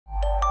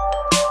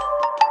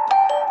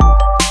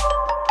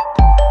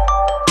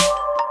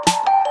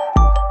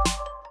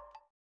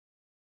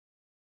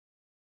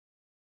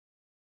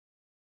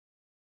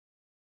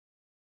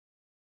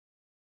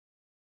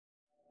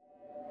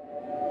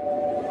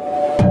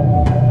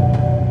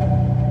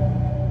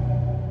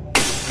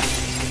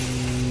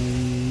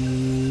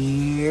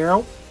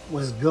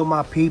What's good,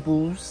 my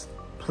peoples?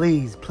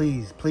 Please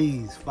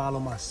follow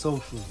my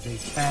socials. They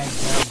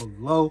tagged down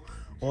below,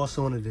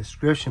 also in the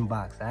description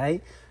box. All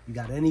right, you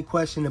got any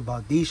question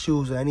about these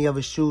shoes or any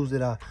other shoes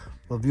that I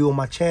review on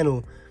my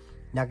channel,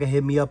 y'all can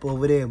hit me up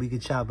over there. We can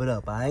chop it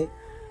up. All right,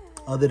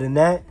 other than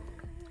that,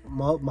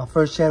 my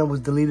first channel was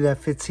deleted at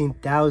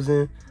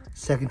 15,000,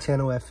 second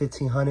channel at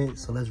 1,500.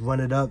 So let's run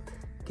it up,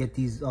 get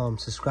these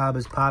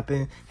subscribers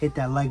popping. Hit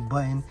that like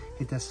button,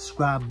 hit that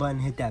subscribe button,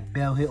 hit that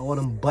bell, hit all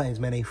them buttons,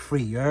 man. They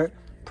free, you heard?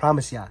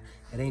 Promise y'all,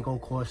 it ain't gonna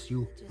cost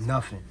you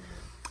nothing.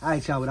 All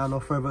right, y'all, without no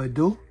further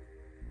ado,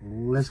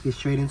 let's get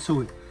straight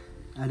into it.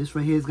 This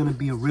right here is gonna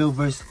be a real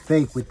versus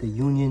fake with the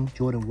Union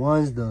Jordan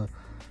 1s, the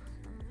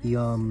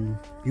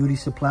beauty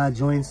supply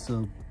joints,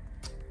 the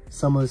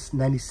Summer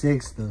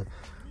 96, the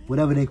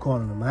whatever they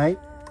calling them, right?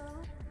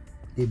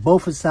 They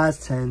both are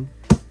size 10.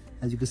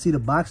 As you can see, the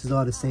boxes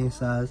are the same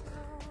size,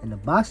 and the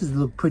boxes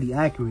look pretty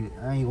accurate,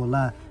 I ain't gonna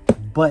lie.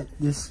 But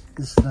this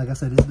like I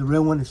said, this is the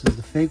real one, this is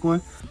the fake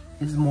one.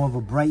 This is more of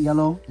a bright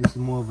yellow, this is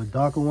more of a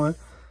darker one.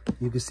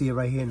 You can see it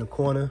right here in the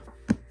corner,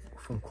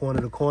 from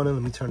corner to corner.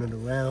 Let me turn it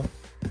around.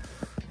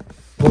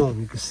 Boom,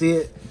 you can see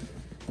it.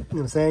 You know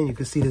what I'm saying? You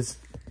can see this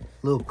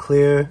little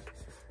clear,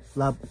 a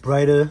lot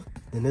brighter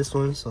than this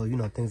one. So, you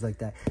know, things like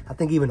that. I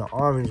think even the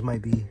orange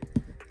might be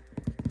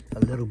a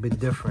little bit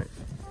different.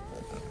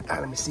 All right,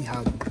 let me see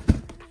how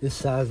this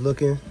side's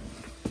looking.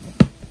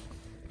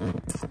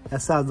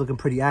 That side's looking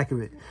pretty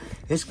accurate.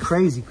 It's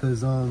crazy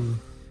because,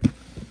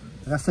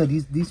 like I said,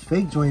 these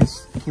fake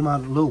joints came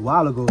out a little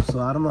while ago, so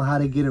I don't know how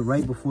they get it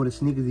right before the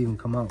sneakers even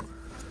come out.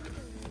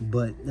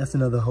 But that's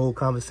another whole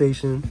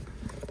conversation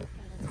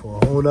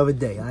for a whole nother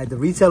day. All right, the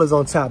retailer's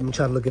on top. I'm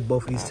trying to look at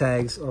both of these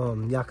tags.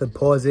 Y'all could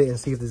pause it and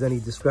see if there's any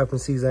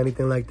discrepancies or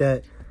anything like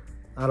that.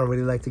 I don't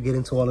really like to get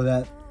into all of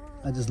that.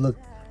 I just look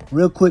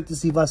real quick to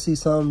see if I see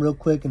something real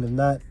quick, and if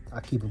not, I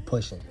keep it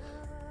pushing.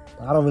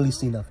 But I don't really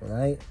see nothing, all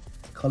right?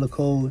 Color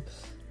code.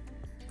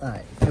 All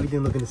right,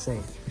 everything looking the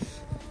same.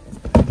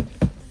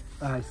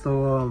 All right,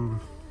 so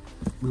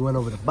we went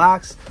over the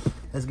box.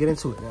 Let's get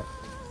into it now.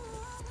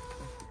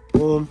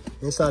 Boom,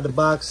 inside the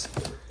box,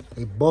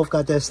 they both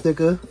got that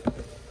sticker.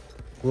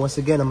 Once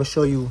again, I'm gonna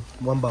show you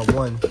one by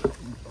one.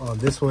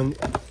 This one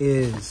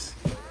is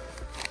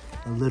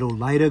a little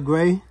lighter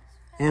gray,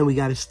 and we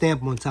got a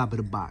stamp on top of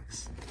the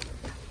box.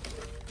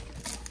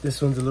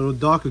 This one's a little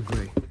darker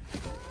gray.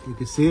 You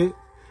can see it.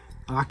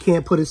 I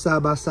can't put it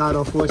side by side,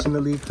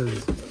 unfortunately,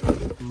 because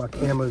my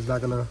camera is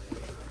not gonna.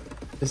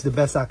 It's the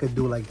best I could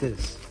do like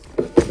this.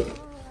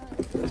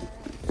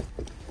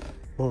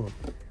 Boom.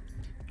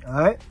 All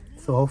right.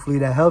 So hopefully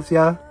that helps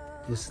y'all.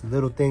 Just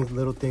little things,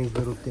 little things,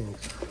 little things.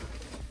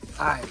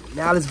 All right.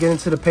 Now let's get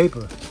into the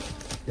paper.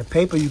 The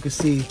paper, you can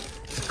see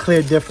a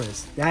clear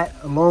difference. That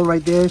alone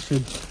right there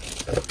should.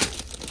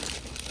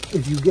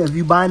 If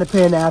you buying a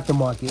pair in the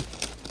aftermarket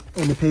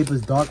and the paper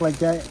is dark like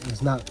that,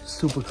 it's not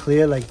super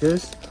clear like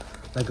this,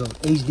 like a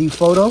HD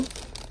photo,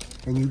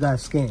 and you got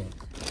scanned.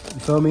 You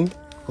feel me?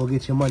 Go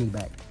get your money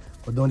back,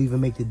 or don't even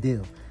make the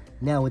deal.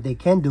 Now what they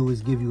can do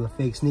is give you a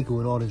fake sneaker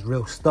with all this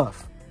real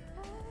stuff.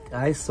 All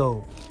right,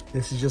 so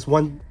this is just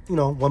one, you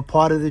know, one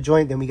part of the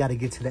joint. Then we got to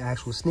get to the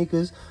actual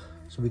sneakers,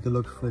 so we can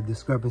look for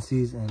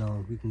discrepancies, and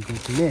we can go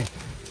from there.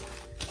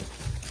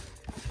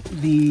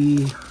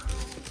 The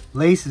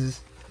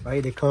laces,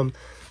 right? They come.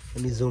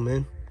 Let me zoom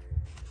in.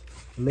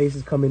 The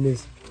laces come in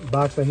this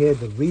box right here.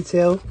 The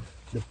retail,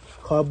 the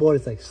cardboard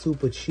is like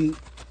super cheap,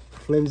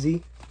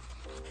 flimsy,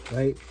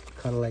 right?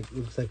 Kind of like,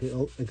 looks like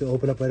it can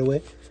open up right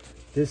away.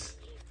 This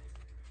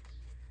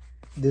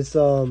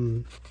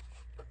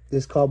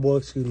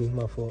cardboard, excuse me,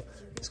 my fault.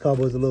 This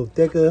cardboard is a little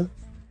thicker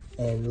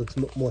and looks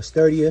more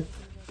sturdier,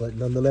 but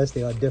nonetheless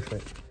they are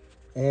different.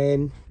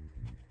 And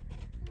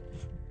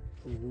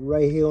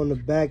right here on the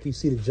back, you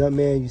see the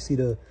Jumpman, you see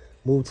the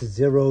move to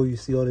 0, you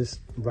see all this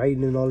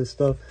writing and all this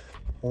stuff.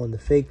 On the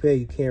fake pair,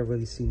 you can't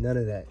really see none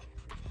of that.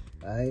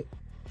 All right,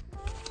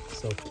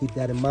 so keep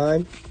that in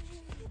mind.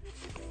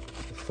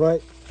 The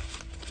front,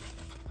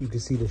 you can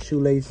see the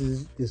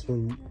shoelaces. This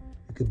one,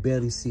 you could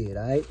barely see it,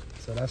 all right?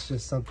 So that's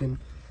just something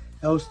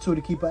else too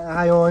to keep an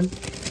eye on.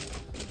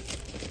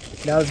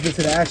 Now let's get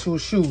to the actual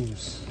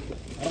shoes.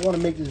 I don't want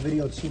to make this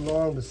video too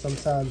long, but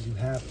sometimes you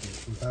have to.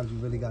 Sometimes you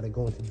really got to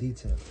go into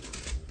detail.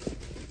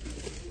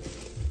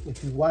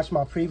 If you watched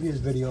my previous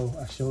video,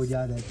 I showed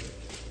y'all that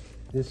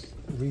this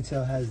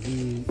retail has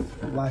the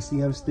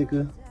YCM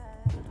sticker.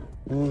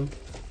 Boom.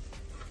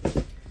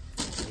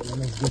 Now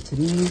let's get to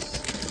these.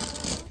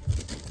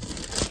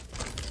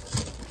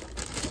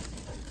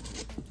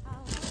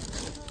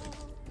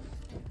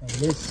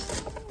 This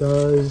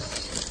does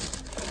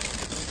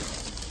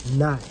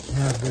not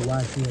have the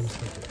YCM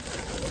sticker.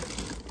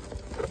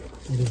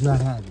 It does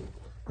not have it.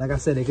 Like I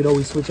said, they could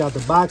always switch out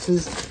the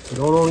boxes, but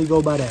don't only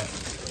go by that.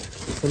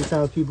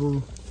 Sometimes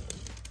people,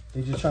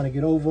 they're just trying to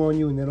get over on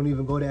you and they don't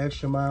even go the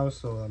extra mile.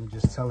 So I'm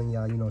just telling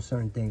y'all, you know,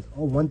 certain things.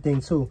 Oh, one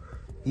thing too,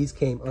 these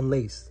came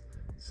unlaced.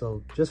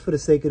 So just for the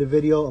sake of the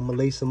video, I'm gonna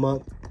lace them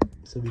up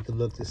so we can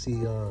look to see,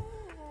 you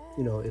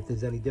know, if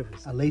there's any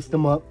difference. I laced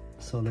them up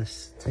So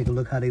let's take a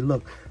look how they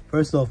look.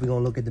 First off, we're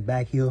gonna look at the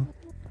back heel.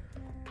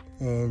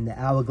 And the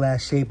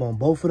hourglass shape on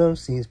both of them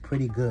seems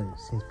pretty good.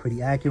 Seems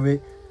pretty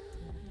accurate.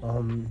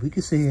 We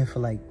could sit here for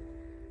like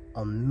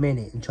a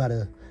minute and try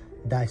to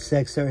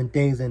dissect certain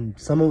things, and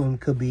some of them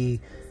could be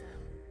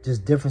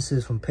just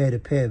differences from pair to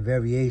pair,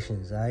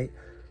 variations, all right?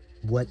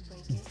 What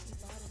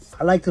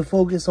I like to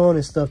focus on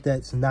is stuff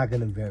that's not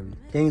gonna vary.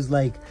 Things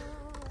like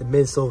the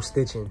midsole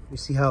stitching. You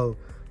see how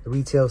the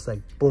retail's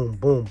like boom,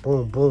 boom,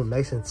 boom, boom,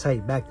 nice and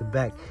tight, back to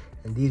back.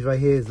 And these right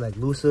here is like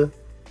looser.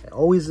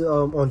 Always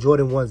on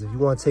Jordan 1s, if you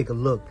want to take a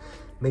look,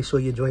 make sure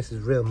your joints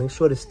is real. Make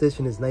sure the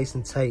stitching is nice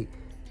and tight,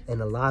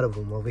 and a lot of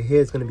them. Over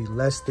here, it's going to be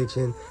less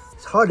stitching.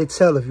 It's hard to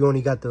tell if you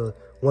only got the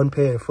one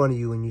pair in front of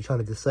you and you're trying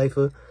to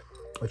decipher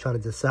or trying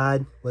to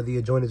decide whether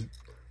your joint is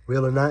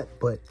real or not,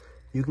 but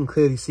you can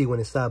clearly see when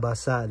it's side by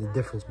side the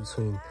difference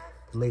between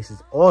the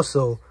laces.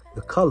 Also,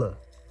 the color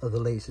of the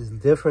lace is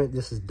different.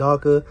 This is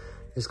darker.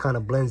 This kind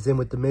of blends in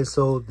with the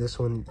midsole. This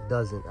one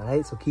doesn't, all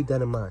right? So keep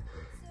that in mind.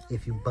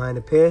 If you buying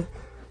a pair,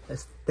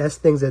 that's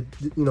things that,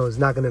 you know, is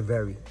not going to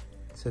vary.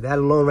 So that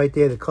alone right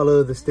there, the color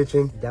of the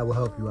stitching, that will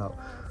help you out.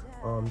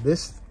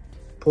 This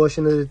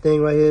portion of the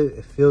thing right here,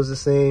 it feels the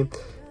same.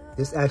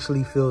 This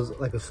actually feels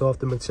like a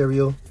softer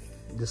material.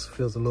 This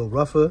feels a little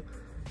rougher.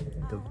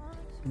 The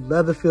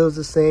leather feels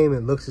the same.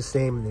 It looks the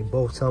same, and they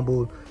both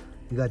tumbled.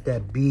 You got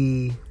that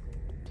B,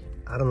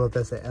 I don't know if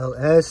that's an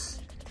LS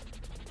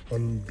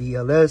and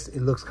BLS.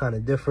 It looks kind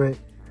of different.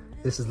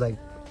 This is like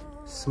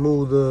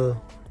smoother,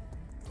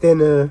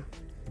 thinner.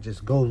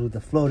 Just goes with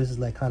the flow. This is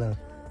like kind of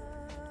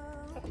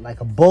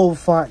like a bold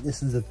font.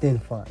 This is a thin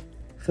font.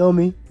 Feel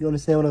me? You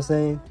understand what I'm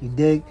saying? You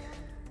dig?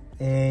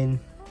 And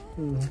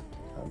I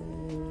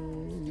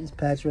mean, this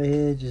patch right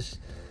here, just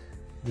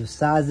the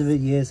size of it,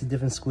 yeah, it's a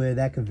different square.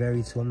 That can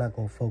vary too. I'm not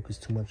gonna focus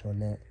too much on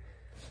that.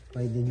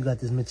 Right, then you got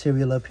this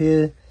material up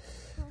here.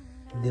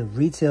 The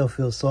retail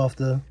feels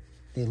softer.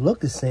 They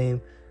look the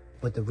same,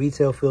 but the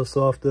retail feels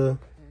softer.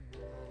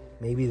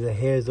 Maybe the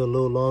hairs are a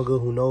little longer,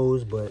 who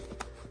knows, but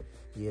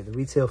yeah, the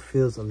retail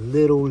feels a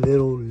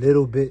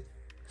little bit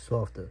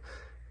softer.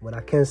 What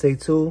I can say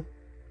too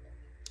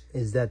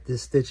is that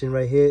this stitching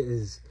right here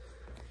is,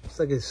 it's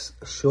like it's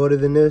shorter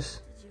than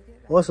this.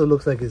 Also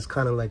looks like it's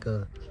kind of like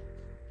it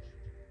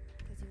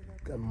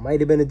might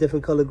have been a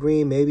different color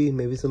green, maybe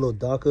it's a little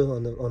darker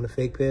on the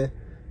fake pair.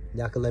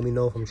 Y'all can let me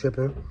know if I'm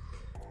tripping.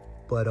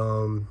 But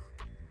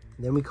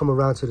then we come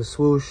around to the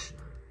swoosh.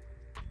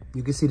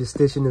 You can see the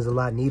stitching is a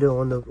lot neater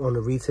on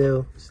the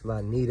retail. It's a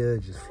lot neater.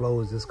 It just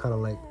flows. It's kind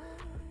of like,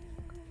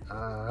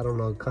 I don't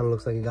know, it kind of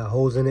looks like it got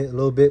holes in it a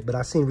little bit, but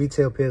I've seen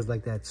retail pairs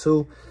like that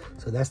too.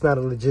 So that's not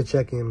a legit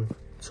check-in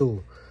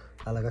tool.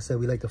 Like I said,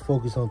 we like to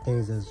focus on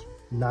things that's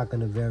not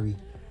going to vary.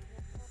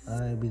 All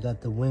right, we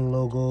got the wing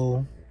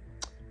logo,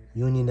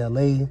 Union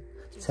LA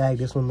tag.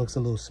 This one looks a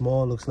little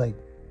small, looks like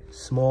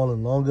small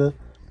and longer.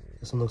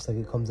 This one looks like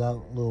it comes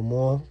out a little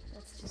more.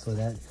 So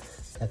that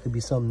could be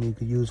something you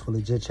could use for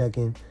legit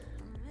check-in.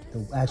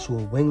 The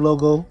actual wing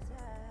logo,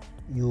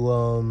 you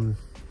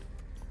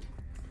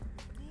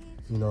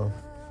know,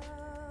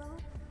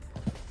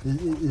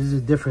 there's a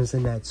difference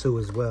in that too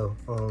as well.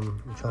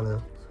 I'm trying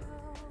to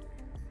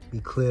be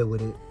clear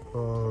with it.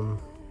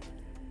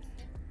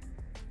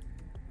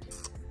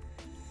 It's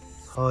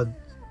hard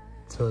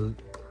to,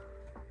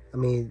 I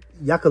mean,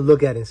 y'all could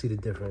look at it and see the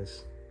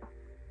difference,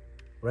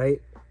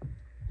 right?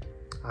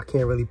 I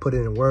can't really put it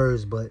in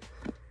words, but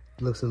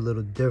it looks a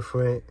little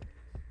different.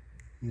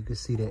 You can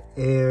see the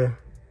air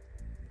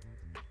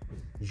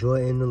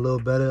Jordan a little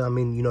better. I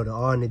mean, you know, the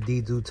R and the D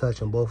do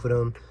touch on both of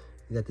them.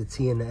 You got the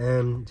T and the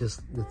M.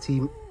 Just the T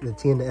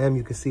and the M,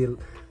 you can see it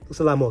looks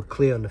a lot more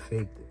clear on the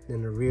fake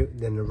than the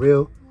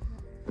real.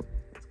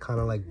 It's kind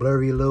of like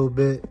blurry a little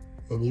bit,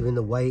 and even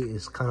the white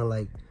is kind of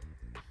like,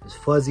 it's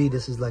fuzzy.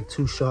 This is like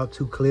too sharp,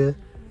 too clear.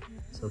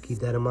 So keep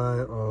that in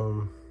mind.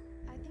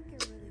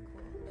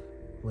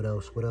 What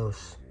else?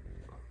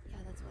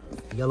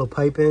 Yellow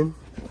piping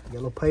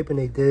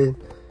they did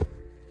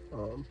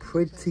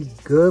pretty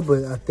good,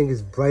 but I think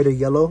it's brighter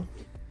yellow.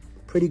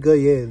 Pretty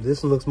good, yeah.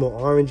 This one looks more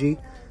orangey.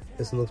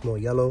 This one looks more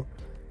yellow.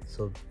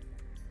 So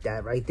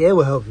that right there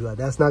will help you out.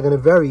 That's not gonna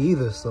vary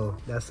either. So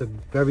that's a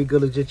very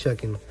good legit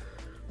checking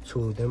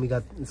tool. Then we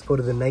got, let's go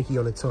to the Nike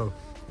on the tongue.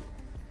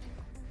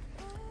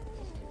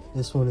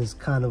 This one is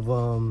kind of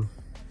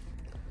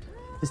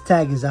this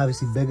tag is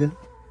obviously bigger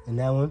than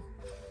that one,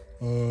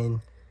 and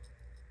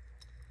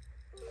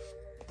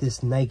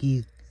this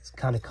Nike is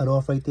kind of cut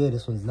off right there.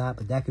 This one's not,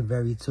 but that could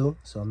vary too.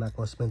 So I'm not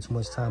going to spend too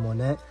much time on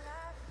that.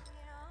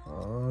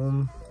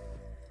 I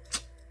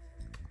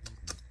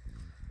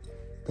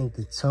think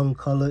the tongue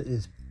color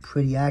is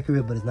pretty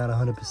accurate, but it's not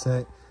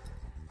 100%.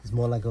 It's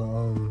more like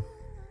a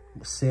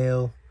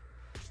sail.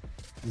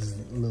 This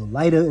is a little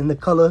lighter in the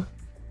color.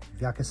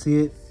 If y'all can see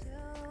it,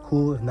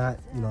 cool. If not,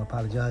 you know, I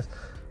apologize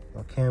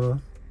on camera.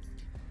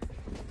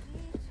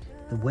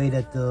 The way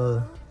that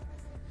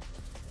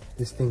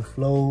this thing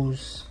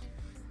flows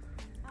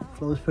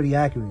pretty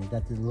accurate.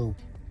 Got this little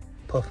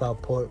puff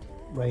out part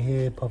right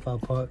here, puff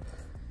out part.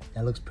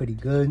 That looks pretty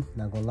good,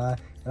 not gonna lie.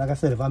 And like I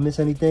said, if I miss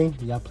anything,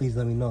 y'all please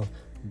let me know.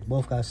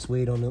 Both got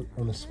suede on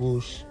the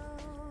swoosh.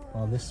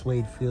 This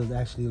suede feels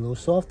actually a little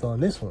softer on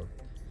this one.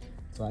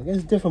 So I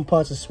guess different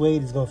parts of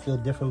suede is gonna feel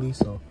differently.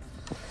 So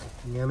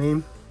you know what I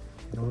mean?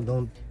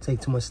 Don't take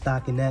too much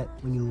stock in that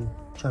when you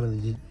trying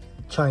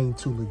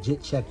to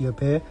legit check your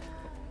pair.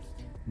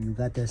 You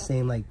got that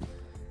same like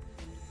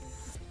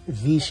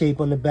V shape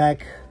on the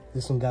back.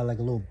 This one got like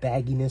a little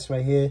bagginess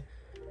right here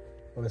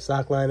on the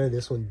sock liner.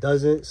 This one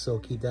doesn't, so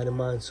keep that in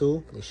mind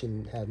too. It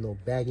shouldn't have no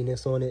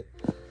bagginess on it.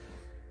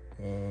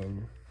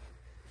 And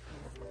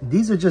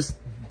these are just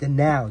the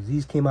nows.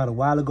 These came out a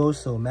while ago,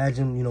 so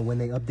imagine, you know, when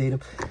they update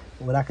them.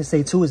 What I can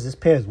say too is this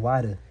pair is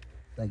wider.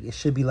 Like it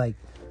should be like,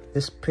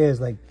 this pair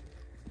is like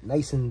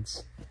nice and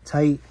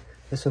tight.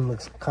 This one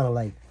looks kind of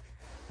like,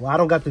 well, I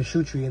don't got the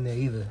shoe tree in there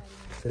either,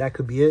 so that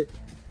could be it.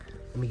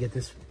 Let me get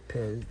this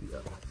pair.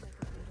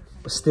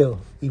 But still,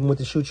 even with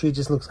the shoe tree, it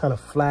just looks kind of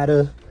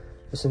flatter.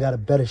 This one got a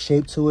better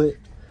shape to it.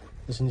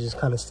 This one just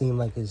kind of seemed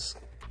like it's,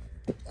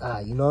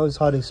 you know, it's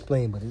hard to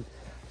explain, but it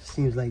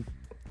seems like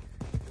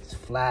it's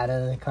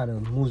flatter. It kind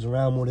of moves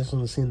around more. This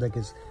one seems like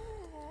it's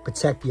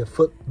protect your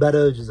foot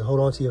better. Just hold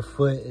on to your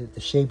foot.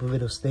 The shape of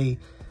it will stay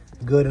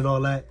good and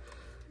all that.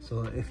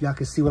 So if y'all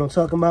can see what I'm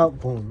talking about,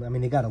 boom. I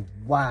mean, they got a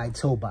wide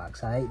toe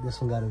box, all right?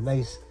 This one got a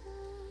nice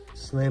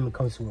slim. It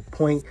comes to a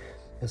point.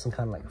 This one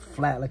kind of like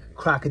flat, like a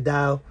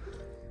crocodile.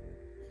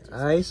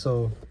 All right,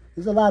 so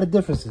there's a lot of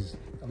differences.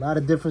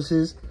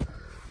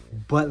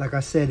 But like I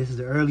said, this is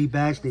the early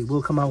batch. They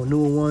will come out with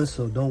newer ones,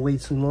 so don't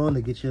wait too long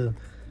to get your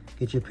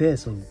pair.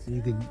 So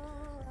you can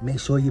make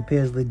sure your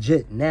pair is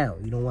legit now.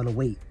 You don't want to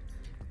wait.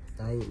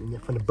 All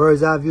right? From the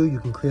bird's eye view, you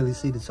can clearly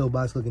see the toe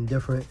box looking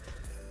different.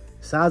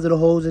 Size of the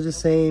holes are the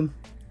same,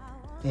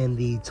 and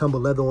the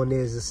tumble leather on there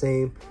is the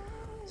same.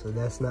 So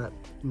that's not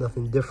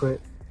nothing different.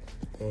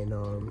 And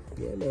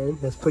yeah, man,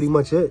 that's pretty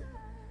much it.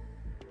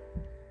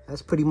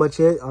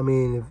 I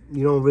mean, if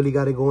you don't really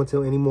got to go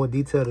into any more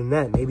detail than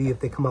that. Maybe if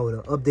they come out with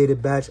an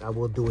updated batch, I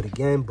will do it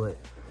again, but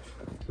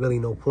really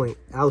no point.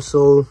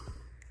 Outsole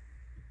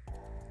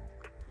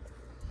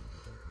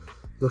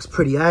looks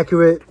pretty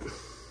accurate.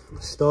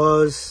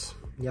 Stars,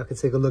 y'all can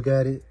take a look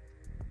at it.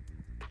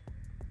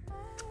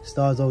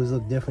 Stars always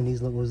look different.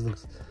 These always look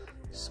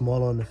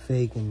smaller on the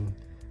fake, and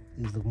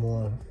these look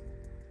more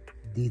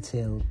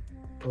detailed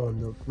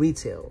on the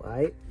retail. All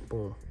right,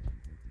 boom,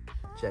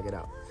 check it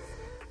out.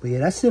 But yeah,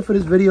 that's it for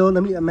this video.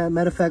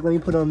 Matter of fact, let me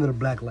put it under the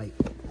black light.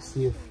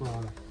 See if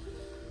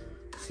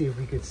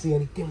we could see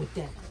anything with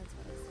that.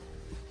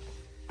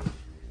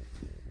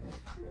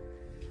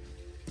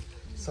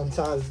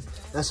 Sometimes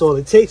that's all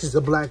it takes is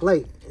a black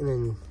light, and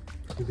then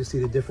you can see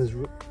the difference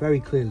very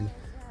clearly.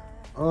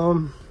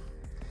 All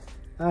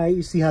right,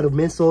 you see how the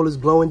midsole is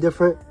glowing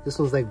different? This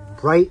one's like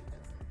bright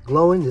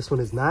glowing. This one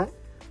is not.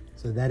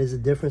 So that is a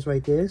difference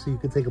right there. So you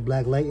can take a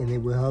black light and it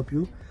will help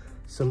you.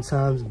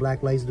 Sometimes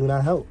black lights do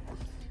not help.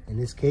 In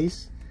this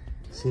case,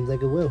 it seems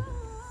like it will.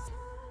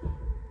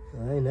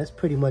 All right, and that's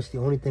pretty much the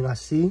only thing I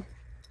see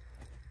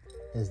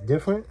that's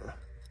different.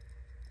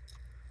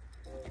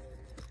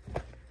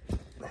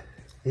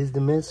 Is the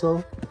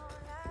midsole.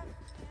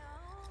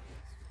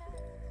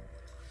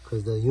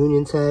 Because the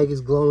union tag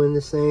is glowing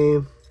the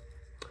same.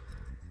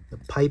 The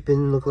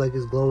piping look like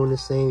it's glowing the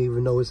same,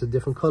 even though it's a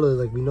different color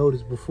like we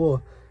noticed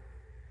before.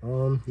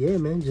 Yeah,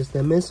 man, just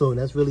that midsole.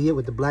 That's really it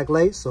with the black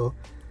light. So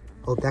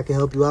hope that can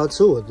help you out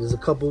too. There's a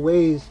couple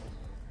ways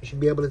you should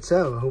be able to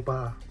tell. I hope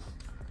I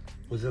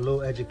was a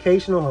little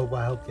educational. Hope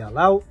I helped y'all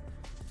out.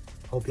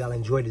 Hope y'all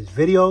enjoyed this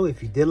video.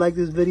 If you did like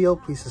this video,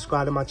 please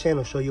subscribe to my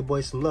channel. Show your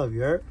boy some love,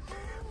 you heard?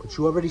 But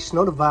you already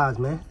know the vibes,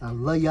 man. I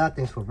love y'all.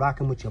 Thanks for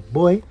rocking with your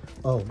boy.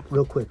 Oh,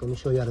 real quick, let me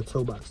show y'all the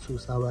toe box too,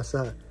 side by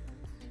side.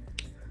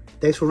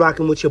 Thanks for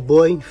rocking with your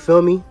boy. You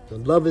feel me? The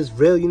love is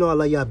real. You know I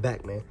love y'all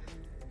back, man.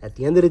 At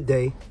the end of the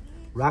day,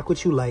 rock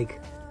what you like,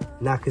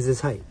 not because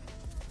it's hype.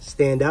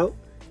 Stand out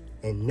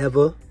and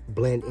never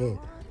blend in.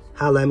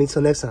 Holla at me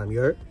till next time, you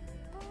heard?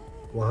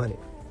 100.